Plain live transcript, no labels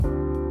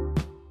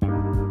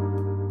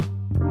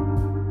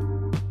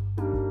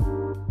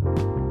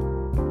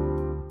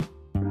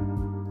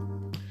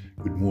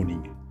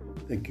morning.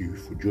 Thank you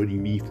for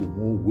joining me for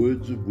more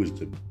words of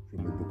wisdom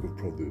from the book of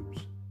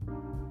Proverbs.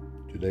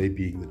 Today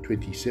being the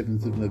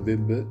 27th of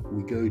November,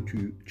 we go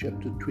to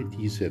chapter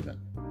 27.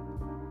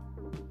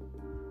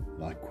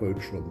 And I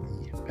quote from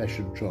the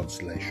Passion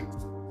Translation.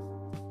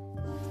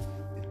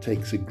 It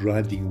takes a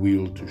grinding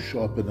wheel to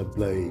sharpen a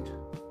blade,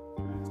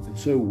 and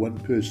so one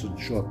person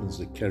sharpens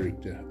the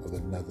character of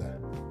another.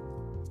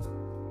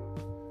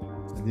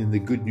 And then the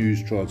Good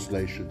News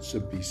Translation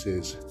simply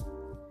says,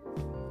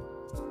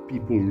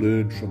 people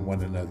learn from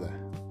one another,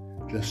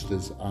 just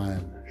as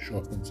iron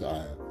sharpens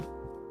iron.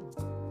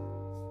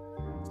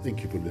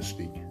 Thank you for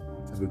listening.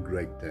 Have a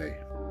great day.